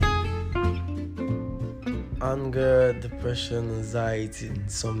anger, depression, anxiety,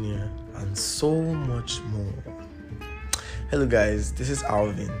 insomnia, and so much more. Hello guys, this is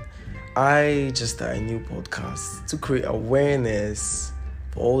Alvin. I just started a new podcast to create awareness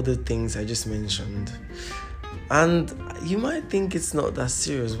for all the things I just mentioned. And you might think it's not that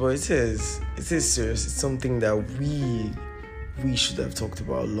serious, but it is. It is serious. It's something that we should have talked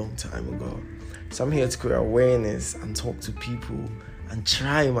about a long time ago. So I'm here to create awareness and talk to people and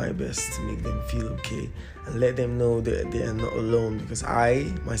try my best to make them feel okay and let them know that they are not alone, because I,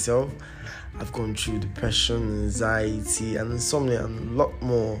 myself, I've gone through depression, anxiety, and insomnia and a lot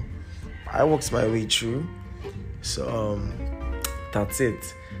more. I worked my way through. So that's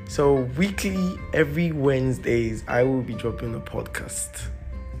it. So weekly, every Wednesdays, I will be dropping a podcast.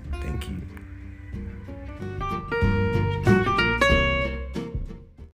 Thank you.